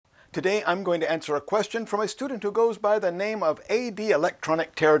Today I'm going to answer a question from a student who goes by the name of AD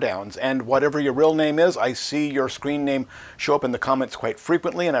Electronic Teardowns. And whatever your real name is, I see your screen name show up in the comments quite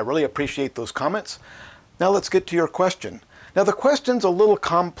frequently, and I really appreciate those comments. Now let's get to your question. Now the question's a little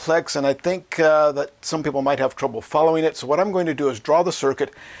complex, and I think that some people might have trouble following it. So what I'm going to do is draw the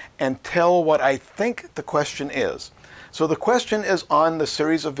circuit and tell what I think the question is. So the question is on the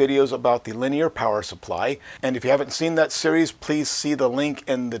series of videos about the linear power supply. And if you haven't seen that series, please see the link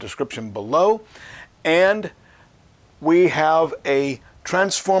in the description below. And we have a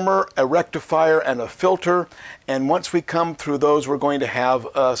transformer, a rectifier, and a filter. And once we come through those, we're going to have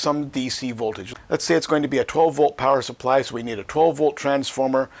some DC voltage. Let's say it's going to be a 12-volt power supply, so we need a 12-volt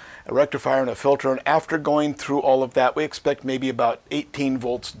transformer, a rectifier, and a filter. And after going through all of that, we expect maybe about 18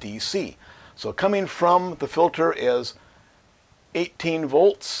 volts DC. So coming from the filter is 18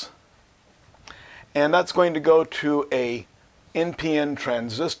 volts, and that's going to go to a NPN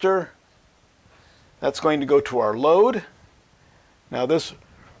transistor. That's going to go to our load. Now this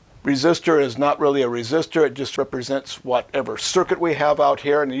resistor is not really a resistor, it just represents whatever circuit we have out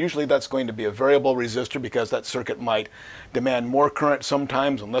here, and usually that's going to be a variable resistor because that circuit might demand more current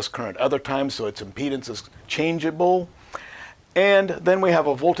sometimes and less current other times, so its impedance is changeable. And then we have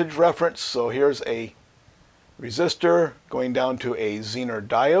a voltage reference, so here's a resistor going down to a Zener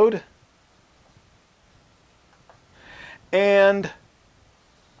diode. And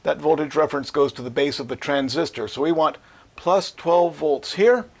that voltage reference goes to the base of the transistor. So we want plus 12 volts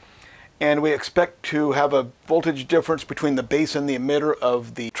here, and we expect to have a voltage difference between the base and the emitter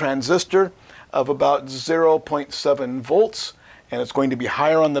of the transistor of about 0.7 volts. And it's going to be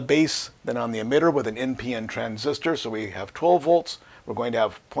higher on the base than on the emitter with an NPN transistor. So we have 12 volts. We're going to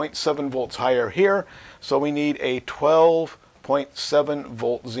have 0.7 volts higher here. So we need a 12.7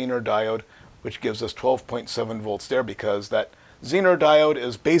 volt Zener diode, which gives us 12.7 volts there, because that Zener diode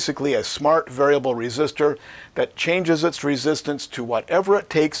is basically a smart variable resistor that changes its resistance to whatever it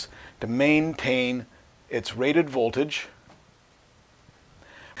takes to maintain its rated voltage.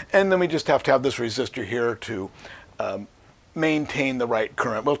 And then we just have to have this resistor here to maintain the right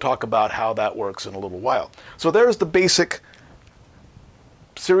current. We'll talk about how that works in a little while. So there's the basic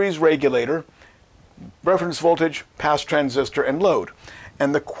series regulator, reference voltage, pass transistor, and load.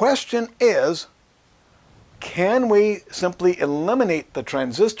 And the question is, can we simply eliminate the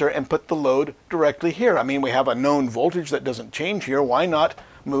transistor and put the load directly here? I mean, we have a known voltage that doesn't change here. Why not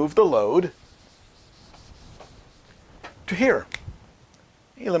move the load to here?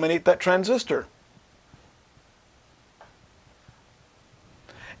 Eliminate that transistor.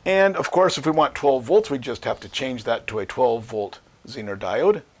 And of course, if we want 12 volts, we just have to change that to a 12-volt Zener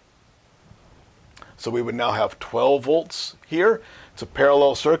diode. So we would now have 12 volts here. It's a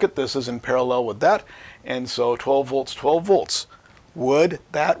parallel circuit. This is in parallel with that. And so 12 volts, 12 volts. Would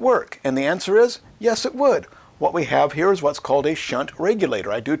that work? And the answer is yes, it would. What we have here is what's called a shunt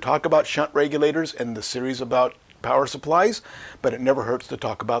regulator. I do talk about shunt regulators in the series about power supplies, but it never hurts to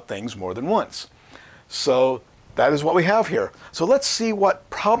talk about things more than once. So that is what we have here. So let's see what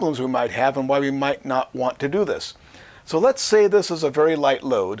problems we might have and why we might not want to do this. So let's say this is a very light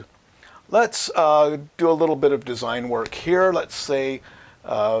load. Let's do a little bit of design work here. Let's say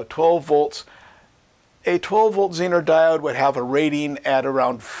 12 volts. A 12-volt Zener diode would have a rating at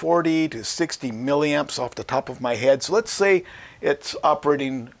around 40 to 60 milliamps off the top of my head. So let's say its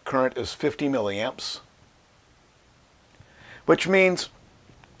operating current is 50 milliamps, which means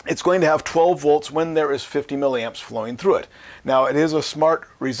it's going to have 12 volts when there is 50 milliamps flowing through it. Now, it is a smart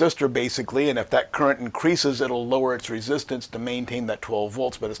resistor basically, and if that current increases, it'll lower its resistance to maintain that 12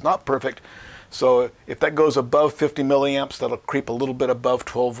 volts, but it's not perfect. So if that goes above 50 milliamps, that'll creep a little bit above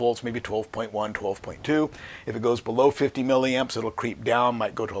 12 volts, maybe 12.1, 12.2. If it goes below 50 milliamps, it'll creep down,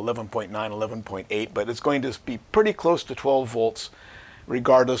 might go to 11.9, 11.8, but it's going to be pretty close to 12 volts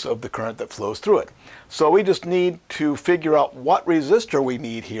regardless of the current that flows through it. So we just need to figure out what resistor we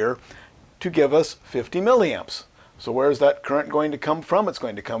need here to give us 50 milliamps. So where's that current going to come from? It's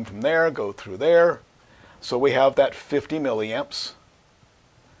going to come from there, go through there. So we have that 50 milliamps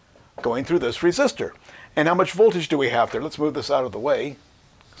going through this resistor. And how much voltage do we have there? Let's move this out of the way,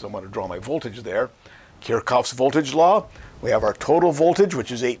 because I want to draw my voltage there. Kirchhoff's voltage law. We have our total voltage,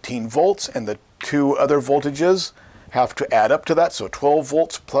 which is 18 volts, and the two other voltages have to add up to that. So 12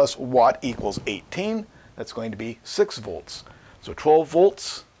 volts plus watt equals 18. That's going to be 6 volts. So 12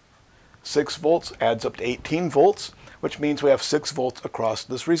 volts, 6 volts adds up to 18 volts, which means we have 6 volts across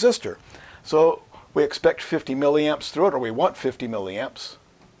this resistor. So we expect 50 milliamps through it, or we want 50 milliamps.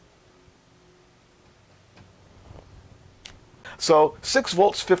 So 6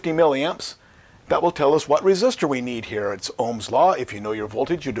 volts, 50 milliamps. that will tell us what resistor we need here. It's Ohm's law. If you know your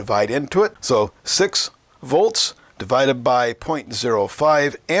voltage, you divide into it. So 6 volts divided by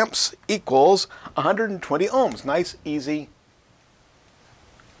 0.05 amps equals 120 ohms. Nice, easy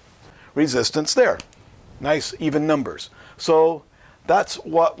resistance there. Nice, even numbers. So that's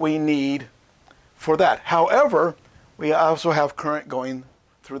what we need for that. However, we also have current going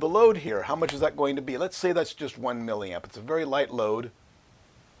through the load here. How much is that going to be? Let's say that's just 1 milliamp. It's a very light load.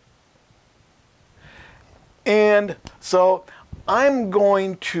 And so I'm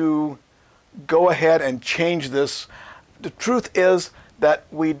going to go ahead and change this. The truth is that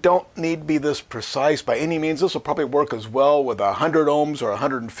we don't need to be this precise by any means. This will probably work as well with 100 ohms or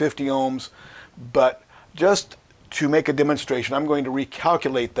 150 ohms. But just to make a demonstration, I'm going to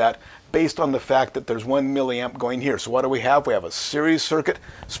recalculate that based on the fact that there's 1 milliamp going here. So what do we have? We have a series circuit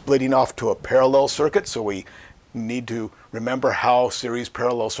splitting off to a parallel circuit. So we need to remember how series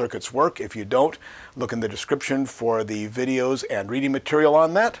parallel circuits work. If you don't, look in the description for the videos and reading material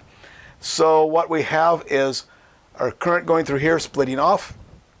on that. So what we have is our current going through here splitting off,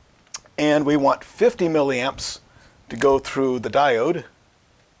 and we want 50 milliamps to go through the diode.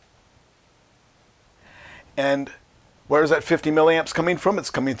 And where is that 50 milliamps coming from? It's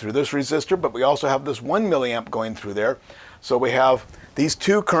coming through this resistor, but we also have this 1 milliamp going through there. So we have these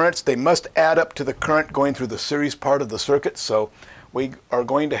two currents. They must add up to the current going through the series part of the circuit. So we are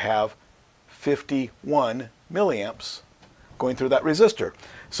going to have 51 milliamps going through that resistor.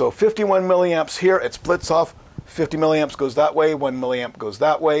 So 51 milliamps here, it splits off. 50 milliamps goes that way, 1 milliamp goes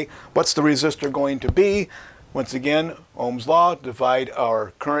that way. What's the resistor going to be? Once again, Ohm's law, divide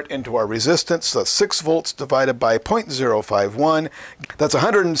our current into our resistance. So 6 volts divided by 0.051. That's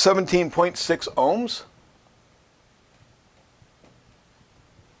 117.6 ohms.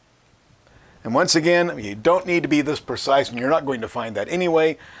 And once again, you don't need to be this precise, and you're not going to find that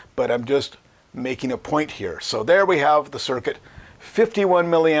anyway, but I'm just making a point here. So there we have the circuit. 51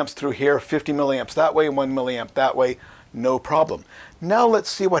 milliamps through here, 50 milliamps that way, 1 milliamp that way, no problem. Now let's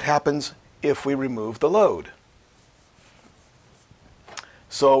see what happens if we remove the load.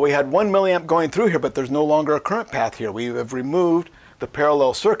 So we had 1 milliamp going through here, but there's no longer a current path here. We have removed the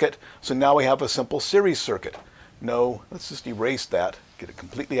parallel circuit, so now we have a simple series circuit. No, let's just erase that, get it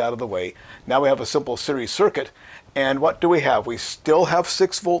completely out of the way. Now we have a simple series circuit, and what do we have? We still have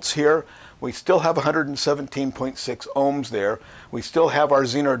 6 volts here. We still have 117.6 ohms there. We still have our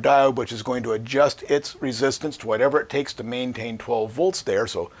Zener diode, which is going to adjust its resistance to whatever it takes to maintain 12 volts there.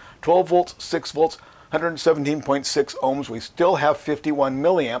 So 12 volts, 6 volts, 117.6 ohms. We still have 51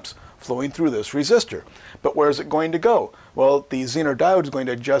 milliamps flowing through this resistor. But where is it going to go? Well, the Zener diode is going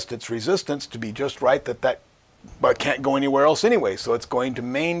to adjust its resistance to be just right but can't go anywhere else anyway. So it's going to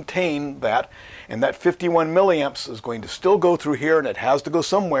maintain that, and that 51 milliamps is going to still go through here, and it has to go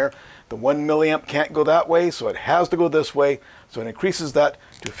somewhere. The 1 milliamp can't go that way, so it has to go this way. So it increases that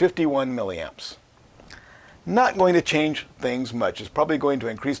to 51 milliamps. Not going to change things much. It's probably going to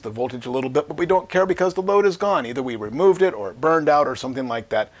increase the voltage a little bit, but we don't care because the load is gone. Either we removed it or it burned out or something like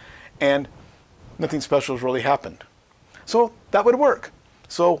that, and nothing special has really happened. So that would work.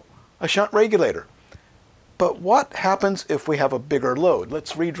 So a shunt regulator. But what happens if we have a bigger load?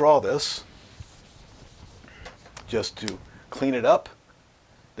 Let's redraw this just to clean it up.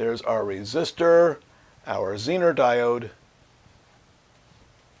 There's our resistor, our Zener diode,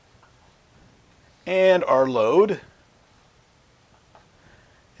 and our load.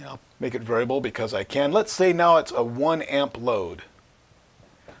 And I'll make it variable because I can. Let's say now it's a 1 amp load.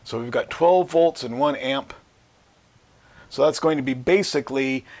 So we've got 12 volts and 1 amp. So that's going to be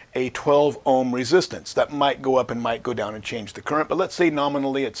basically a 12 ohm resistance. That might go up and might go down and change the current, but let's say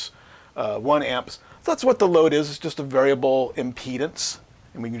nominally it's 1 amp. So that's what the load is. It's just a variable impedance,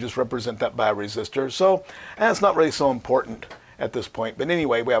 and we can just represent that by a resistor. So that's not really so important at this point. But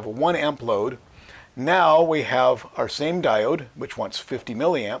anyway, we have a 1 amp load. Now we have our same diode, which wants 50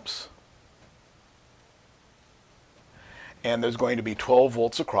 milliamps. And there's going to be 12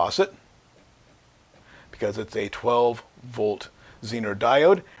 volts across it, because it's a 12 volt Zener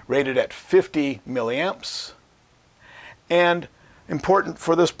diode rated at 50 milliamps. And important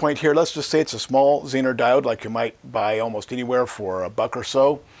for this point here, let's just say it's a small Zener diode like you might buy almost anywhere for $1 or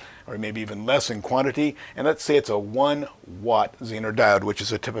so, or maybe even less in quantity. And let's say it's a 1 watt Zener diode, which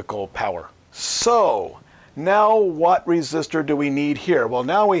is a typical power. So now what resistor do we need here? Well,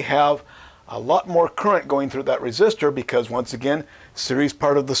 now we have a lot more current going through that resistor because, once again, series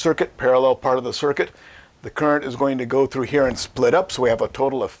part of the circuit, parallel part of the circuit. The current is going to go through here and split up, so we have a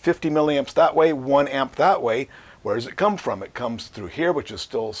total of 50 milliamps that way, 1 amp that way. Where does it come from? It comes through here, which is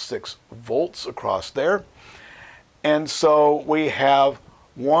still 6 volts across there. And so we have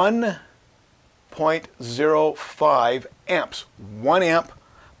 1 0.05 amps. 1 amp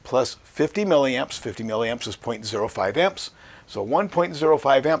plus 50 milliamps. 50 milliamps is 0.05 amps. So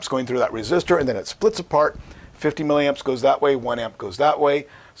 1.05 amps going through that resistor, and then it splits apart. 50 milliamps goes that way, 1 amp goes that way.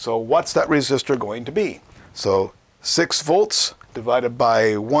 So what's that resistor going to be? So 6 volts divided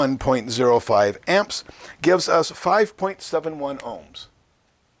by 1.05 amps gives us 5.71 ohms.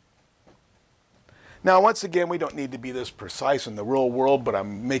 Now, once again, we don't need to be this precise in the real world, but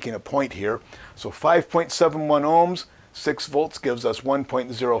I'm making a point here. So 5.71 ohms, 6 volts gives us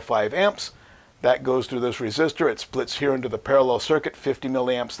 1.05 amps. That goes through this resistor. It splits here into the parallel circuit, 50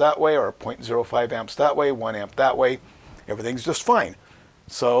 milliamps that way, or 0.05 amps that way, 1 amp that way. Everything's just fine.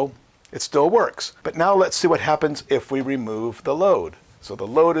 So it still works. But now let's see what happens if we remove the load. So the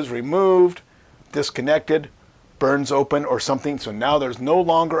load is removed, disconnected, burns open or something. So now there's no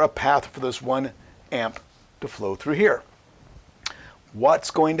longer a path for this 1 amp to flow through here.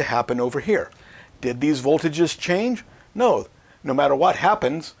 What's going to happen over here? Did these voltages change? No. No matter what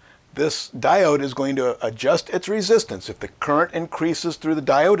happens, this diode is going to adjust its resistance. If the current increases through the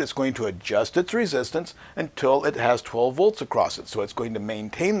diode, it's going to adjust its resistance until it has 12 volts across it. So it's going to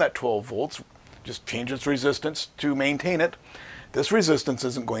maintain that 12 volts, just change its resistance to maintain it. This resistance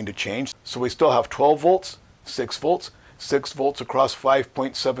isn't going to change. So we still have 12 volts, 6 volts, 6 volts across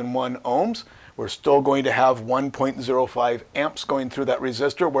 5.71 ohms. We're still going to have 1.05 amps going through that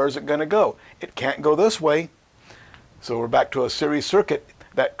resistor. Where is it going to go? It can't go this way. So we're back to a series circuit.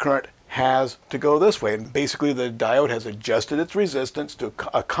 That current has to go this way. And basically the diode has adjusted its resistance to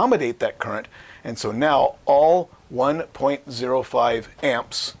accommodate that current. And so now all 1.05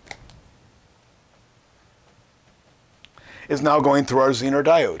 amps is now going through our Zener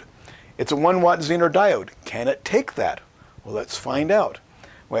diode. It's a 1 watt Zener diode. Can it take that? Well, let's find out.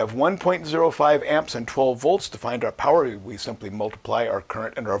 We have 1.05 amps and 12 volts. To find our power, we simply multiply our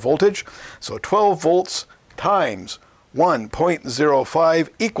current and our voltage. So 12 volts times 1.05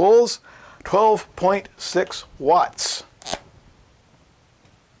 equals 12.6 watts.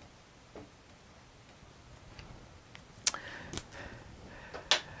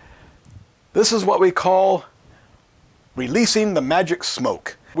 This is what we call releasing the magic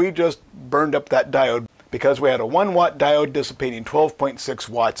smoke. We just burned up that diode. Because we had a 1 watt diode dissipating 12.6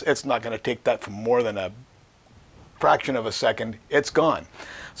 watts, it's not going to take that for more than a fraction of a second. It's gone.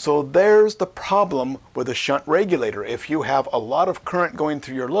 So there's the problem with a shunt regulator. If you have a lot of current going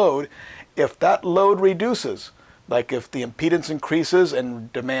through your load, if that load reduces, like if the impedance increases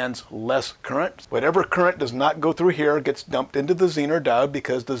and demands less current, whatever current does not go through here gets dumped into the Zener diode,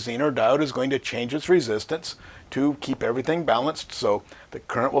 because the Zener diode is going to change its resistance to keep everything balanced. So the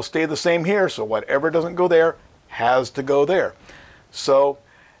current will stay the same here, so whatever doesn't go there has to go there. So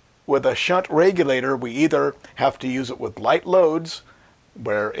with a shunt regulator, we either have to use it with light loads,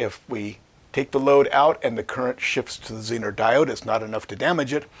 where if we take the load out and the current shifts to the Zener diode, it's not enough to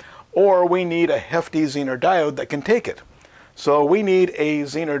damage it, or we need a hefty Zener diode that can take it. So we need a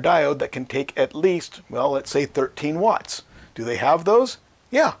Zener diode that can take at least, well, let's say 13 watts. Do they have those?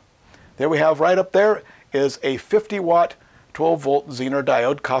 Yeah. There we have right up there is a 50 watt 12 volt Zener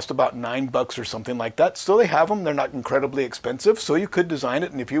diode. Cost about $9 or something like that. So they have them. They're not incredibly expensive, so you could design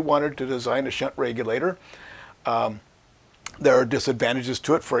it. And if you wanted to design a shunt regulator, there are disadvantages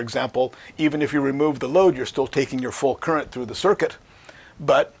to it. For example, even if you remove the load, you're still taking your full current through the circuit.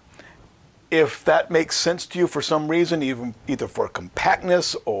 But if that makes sense to you for some reason, either for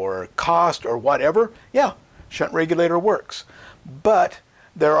compactness or cost or whatever, yeah, shunt regulator works. But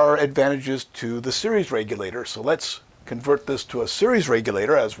there are advantages to the series regulator. So let's convert this to a series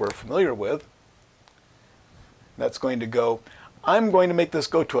regulator, as we're familiar with. That's going to go, I'm going to make this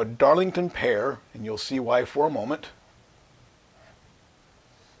go to a Darlington pair, and you'll see why for a moment.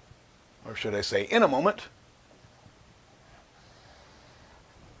 Or should I say in a moment.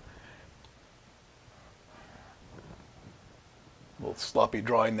 A little sloppy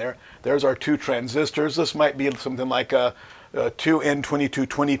drawing there. There's our 2 transistors. This might be something like a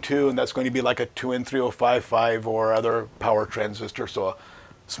 2N2222, and that's going to be like a 2N3055 or other power transistor. So a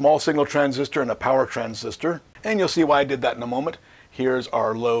small signal transistor and a power transistor. And you'll see why I did that in a moment. Here's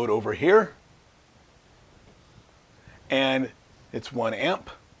our load over here. And it's 1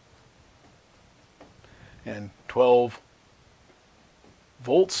 amp and 12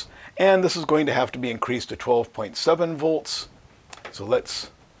 volts. And this is going to have to be increased to 12.7 volts. So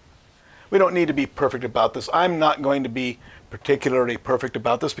we don't need to be perfect about this. I'm not going to be particularly perfect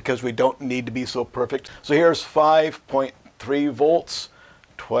about this because we don't need to be so perfect. So here's 5.3 volts,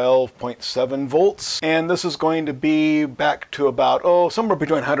 12.7 volts. And this is going to be back to about, somewhere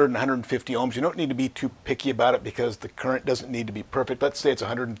between 100 and 150 ohms. You don't need to be too picky about it because the current doesn't need to be perfect. Let's say it's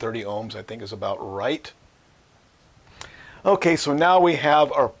 130 ohms, I think is about right. Okay, so now we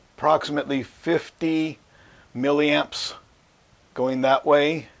have our approximately 50 milliamps going that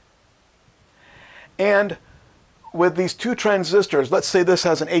way. And with these two transistors, let's say this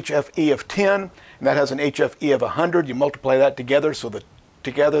has an HFE of 10 and that has an HFE of 100. You multiply that together so that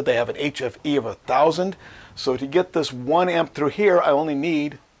together they have an HFE of 1000. So to get this 1 amp through here, I only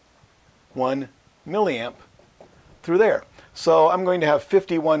need 1 milliamp through there. So I'm going to have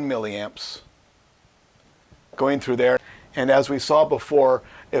 51 milliamps going through there. And as we saw before,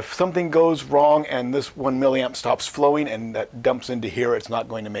 if something goes wrong and this 1 milliamp stops flowing and that dumps into here, it's not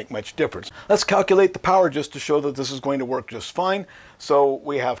going to make much difference. Let's calculate the power just to show that this is going to work just fine. So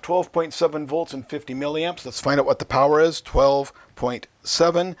we have 12.7 volts and 50 milliamps. Let's find out what the power is.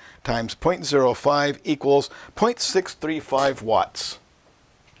 12.7 times 0.05 equals 0.635 watts.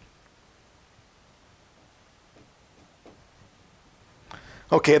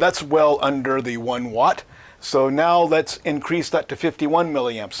 Okay, that's well under the 1 watt. So now let's increase that to 51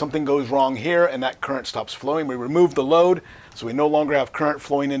 milliamps. Something goes wrong here and that current stops flowing. We remove the load, so we no longer have current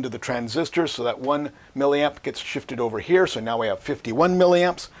flowing into the transistor, so that 1 milliamp gets shifted over here. So now we have 51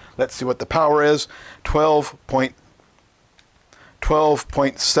 milliamps. Let's see what the power is.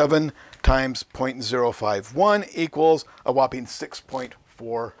 12.7 times 0.051 equals a whopping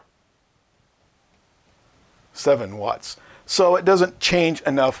 6.47 watts. So it doesn't change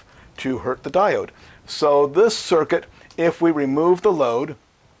enough to hurt the diode. So this circuit, if we remove the load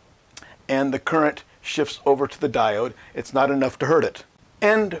and the current shifts over to the diode, it's not enough to hurt it.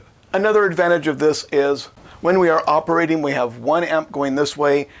 And another advantage of this is when we are operating, we have 1 amp going this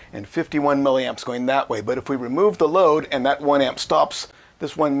way and 51 milliamps going that way. But if we remove the load and that 1 amp stops,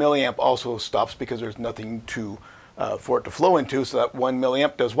 this 1 milliamp also stops because there's nothing to for it to flow into. So that 1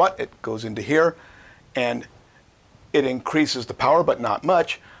 milliamp does what? It goes into here and it increases the power, but not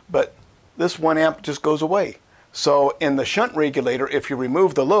much. But this 1 amp just goes away. So in the shunt regulator, if you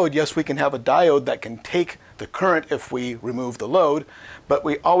remove the load, yes, we can have a diode that can take the current if we remove the load, but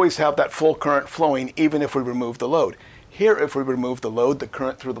we always have that full current flowing even if we remove the load. Here, if we remove the load, the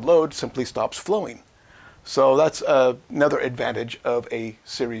current through the load simply stops flowing. So that's another advantage of a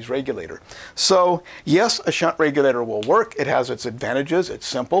series regulator. So yes, a shunt regulator will work. It has its advantages. It's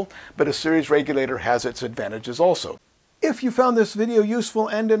simple, but a series regulator has its advantages also. If you found this video useful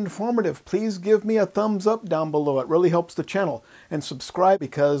and informative, please give me a thumbs up down below. It really helps the channel. And subscribe,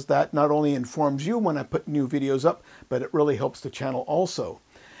 because that not only informs you when I put new videos up, but it really helps the channel also.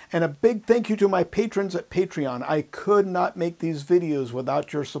 And a big thank you to my patrons at Patreon. I could not make these videos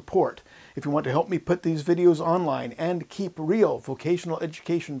without your support. If you want to help me put these videos online and keep real vocational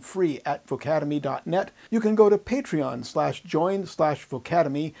education free at vocademy.net, you can go to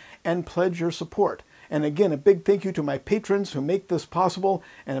patreon.com/join/vocademy and pledge your support. And again, a big thank you to my patrons who make this possible,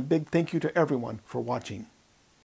 and a big thank you to everyone for watching.